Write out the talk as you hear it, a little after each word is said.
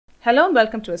Hello and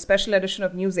welcome to a special edition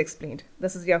of News Explained.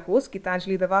 This is your host,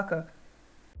 Gitanjali Devakar.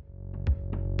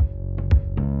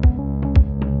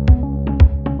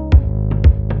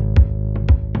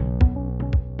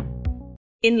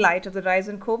 In light of the rise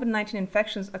in COVID-19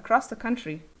 infections across the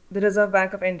country, the Reserve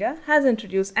Bank of India has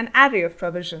introduced an array of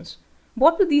provisions.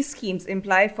 What will these schemes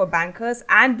imply for bankers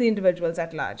and the individuals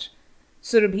at large?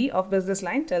 Surabhi of Business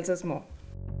Line tells us more.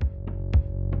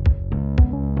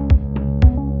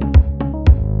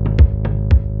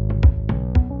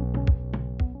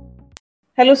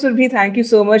 Hello, Surabhi. Thank you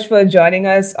so much for joining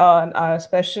us on our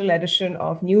special edition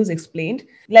of News Explained.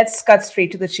 Let's cut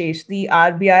straight to the chase. The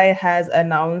RBI has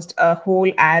announced a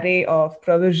whole array of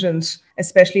provisions,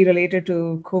 especially related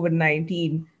to COVID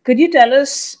 19. Could you tell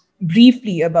us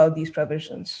briefly about these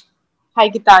provisions? Hi,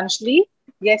 Gitanjali.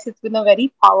 Yes, it's been a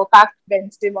very power-packed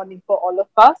Wednesday morning for all of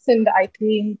us, and I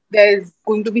think there's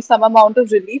going to be some amount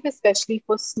of relief, especially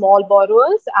for small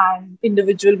borrowers and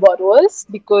individual borrowers,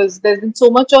 because there's been so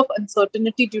much of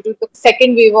uncertainty due to the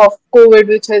second wave of COVID,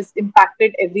 which has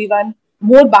impacted everyone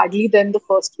more badly than the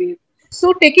first wave.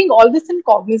 So, taking all this in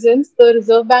cognizance, the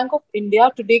Reserve Bank of India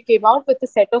today came out with a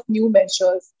set of new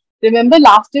measures. Remember,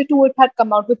 last year too, it had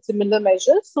come out with similar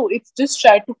measures, so it's just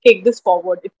tried to take this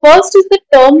forward. First is the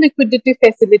term liquidity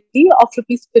facility of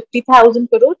rupees 50,000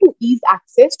 crore to ease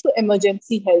access to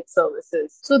emergency health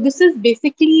services. So this is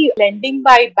basically lending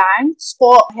by banks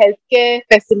for healthcare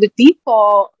facility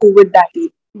for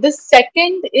COVID-19. The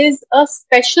second is a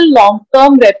special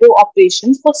long-term repo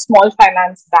operations for small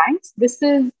finance banks. This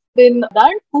is been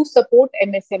done to support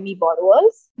MSME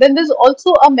borrowers. Then there's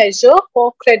also a measure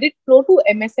for credit flow to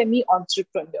MSME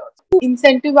entrepreneurs to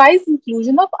incentivize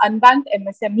inclusion of unbanked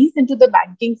MSMEs into the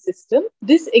banking system.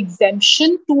 This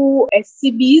exemption to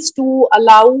SCBs to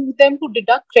allow them to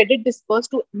deduct credit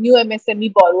disbursed to new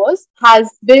MSME borrowers has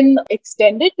been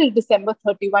extended till December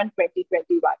 31,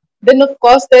 2021. Then, of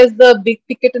course, there's the big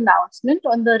ticket announcement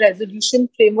on the Resolution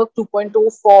Framework 2.0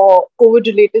 for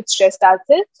COVID-related stressed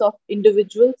assets of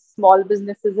individuals, small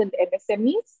businesses, and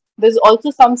MSMEs. There's also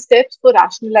some steps for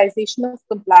rationalization of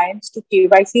compliance to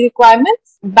KYC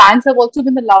requirements. Banks have also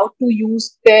been allowed to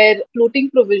use their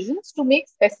floating provisions to make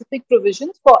specific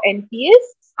provisions for NPAs.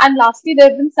 And lastly, there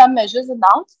have been some measures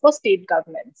announced for state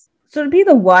governments. So, it'll be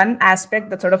the one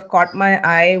aspect that sort of caught my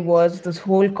eye was this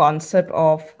whole concept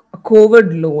of a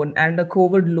COVID loan and a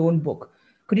COVID loan book.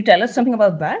 Could you tell us something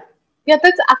about that? Yeah,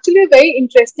 that's actually a very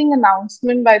interesting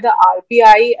announcement by the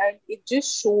RBI, and it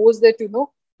just shows that,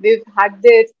 they've had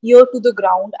their ear to the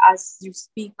ground as you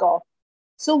speak of.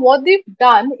 So, what they've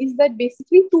done is that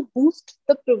basically to boost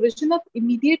the provision of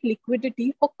immediate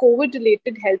liquidity for COVID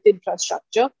related health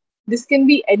infrastructure. This can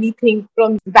be anything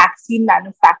from vaccine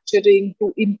manufacturing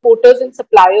to importers and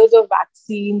suppliers of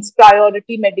vaccines,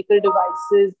 priority medical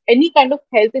devices, any kind of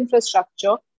health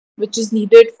infrastructure which is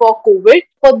needed for COVID.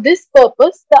 For this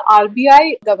purpose, the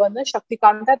RBI Governor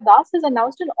Shaktikanta Das has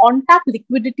announced an on-tap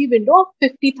liquidity window of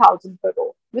 50,000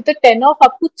 crore with a tenure of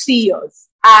up to 3 years.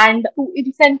 And to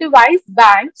incentivize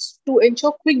banks to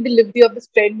ensure quick delivery of this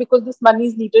credit because this money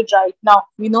is needed right now.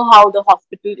 We know how the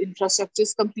hospital infrastructure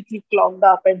is completely clogged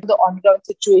up and the on-ground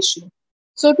situation.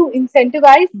 So, to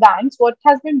incentivize banks, what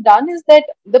has been done is that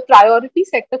the priority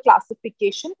sector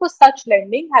classification for such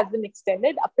lending has been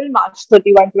extended up till March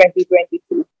 31,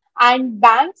 2022. And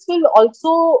banks will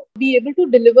also be able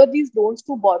to deliver these loans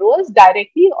to borrowers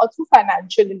directly or through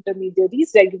financial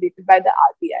intermediaries regulated by the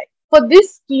RBI. For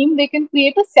this scheme, they can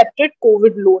create a separate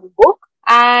COVID loan book.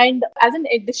 And as an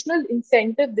additional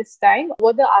incentive this time,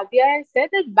 what the RBI has said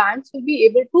that banks will be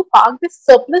able to park this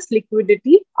surplus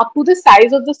liquidity up to the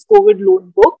size of this COVID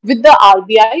loan book with the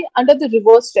RBI under the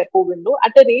reverse repo window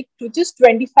at a rate which is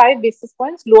 25 basis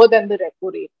points lower than the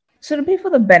repo rate. So, Ruby, for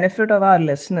the benefit of our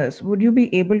listeners, would you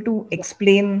be able to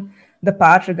explain the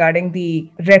part regarding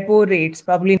the repo rates,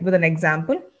 probably with an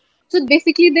example? So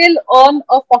basically, they'll earn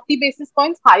a 40 basis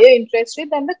points higher interest rate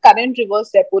than the current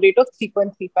reverse repo rate of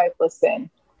 3.35%.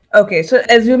 Okay, so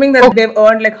assuming that they've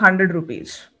earned like 100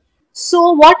 rupees.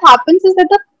 So what happens is that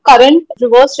the current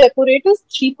reverse repo rate is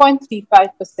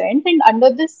 3.35%, and under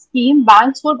this scheme,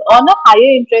 banks would earn a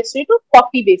higher interest rate of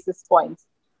 40 basis points.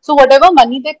 So whatever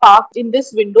money they park in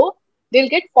this window, they'll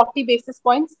get 40 basis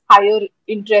points higher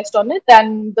interest on it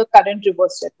than the current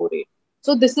reverse repo rate.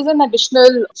 So this is an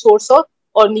additional source of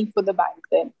earning for the bank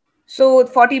then. So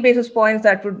 40 basis points,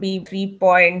 that would be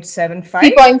 3.75?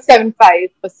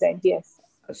 3.75%, yes.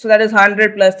 So that is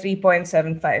 100 plus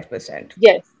 3.75%.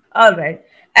 Yes. All right.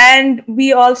 And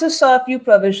we also saw a few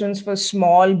provisions for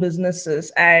small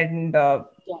businesses, and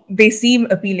they seem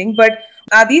appealing. But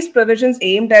Are these provisions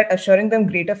aimed at assuring them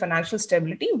greater financial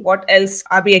stability? What else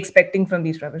are we expecting from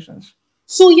these provisions?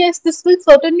 So yes, this will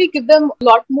certainly give them a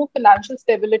lot more financial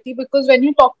stability, because when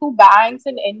you talk to banks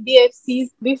and NBFCs,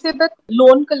 they say that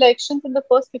loan collections in the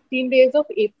first 15 days of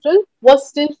April was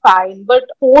still fine. But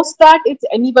post that, it's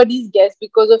anybody's guess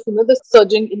because of the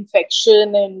surging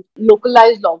infection and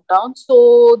localized lockdown.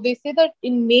 So they say that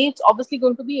in May it's obviously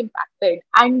going to be impacted.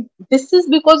 And this is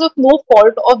because of no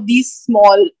fault of these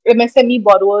small MSME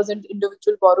borrowers and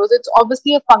individual borrowers. It's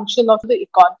obviously a function of the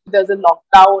economy. There's a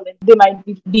lockdown and they might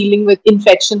be dealing with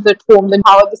infections at home. Then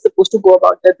how are they supposed to go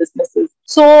about their businesses?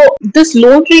 So this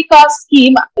loan recast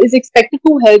scheme is expected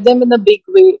to help them in a big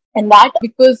way. And that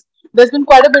because there's been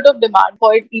quite a bit of demand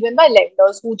for it, even by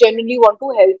lenders who genuinely want to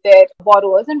help their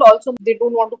borrowers, and also they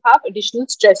don't want to have additional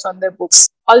stress on their books.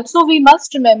 Also, we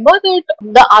must remember that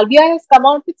the RBI has come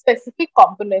out with specific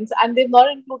components and they've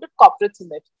not included corporates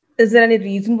in it. Is there any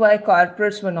reason why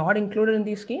corporates were not included in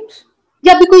these schemes?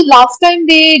 Yeah, because last time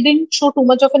they didn't show too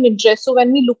much of an interest. So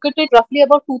when we look at it, roughly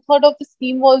about two-thirds of the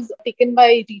scheme was taken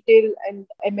by retail and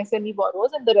MSME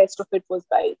borrowers, and the rest of it was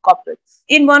by corporates.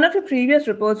 In one of your previous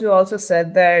reports, you also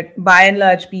said that by and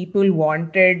large, people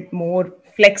wanted more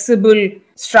flexible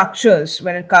structures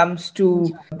when it comes to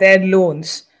their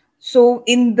loans. So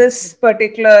in this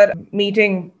particular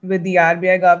meeting with the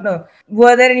RBI governor,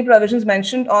 were there any provisions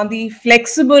mentioned on the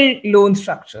flexible loan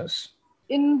structures?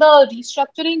 In the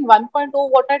restructuring 1.0,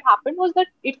 what had happened was that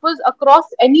it was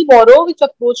across any borrower which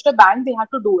approached a bank, they had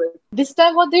to do it. This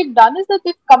time, what they've done is that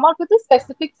they've come out with a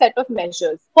specific set of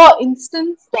measures. For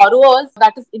instance, borrowers,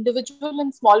 that is individual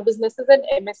and small businesses and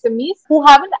MSMEs, who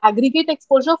have an aggregate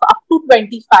exposure of up to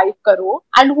 25 crore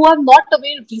and who have not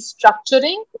availed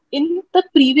restructuring in the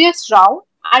previous round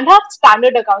and have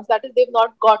standard accounts, that is, they've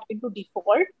not got into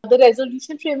default, the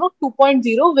resolution framework 2.0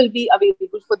 will be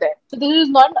available for them. So this is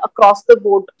not an across the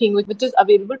board thing which is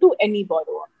available to any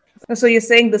borrower. So you're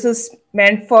saying this is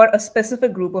meant for a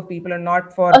specific group of people and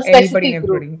not for A anybody specific and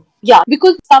group. everybody? Yeah,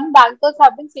 because some bankers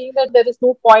have been saying that there is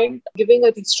no point giving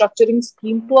a restructuring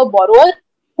scheme to a borrower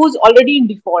who's already in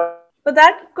default. But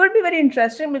that could be very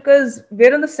interesting because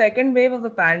we're in the second wave of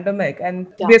the pandemic and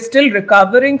Yeah. we're still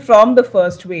recovering from the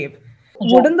first wave.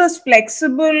 Yeah. Wouldn't those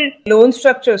flexible loan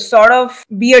structures sort of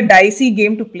be a dicey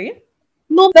game to play?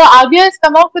 No, the RBI has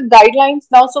come out with guidelines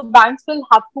now, so banks will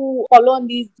have to follow on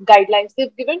these guidelines.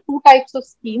 They've given two types of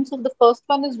schemes. So the first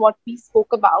one is what we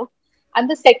spoke about, and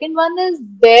the second one is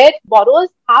where borrowers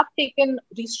have taken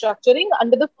restructuring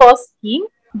under the first scheme,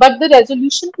 but the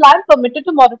resolution plan permitted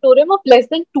a moratorium of less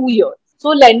than 2 years. So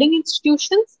lending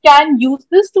institutions can use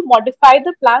this to modify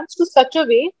the plans to such a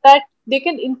way that they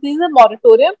can increase the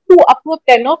moratorium to up to a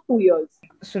 10 or 2 years.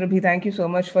 Surabhi, thank you so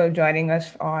much for joining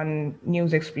us on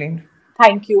News Explained.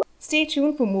 Thank you. Stay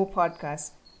tuned for more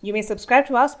podcasts. You may subscribe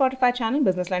to our Spotify channel,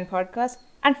 Business Line Podcast,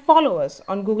 and follow us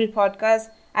on Google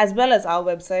Podcasts as well as our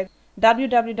website,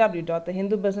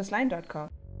 www.thehindubusinessline.com.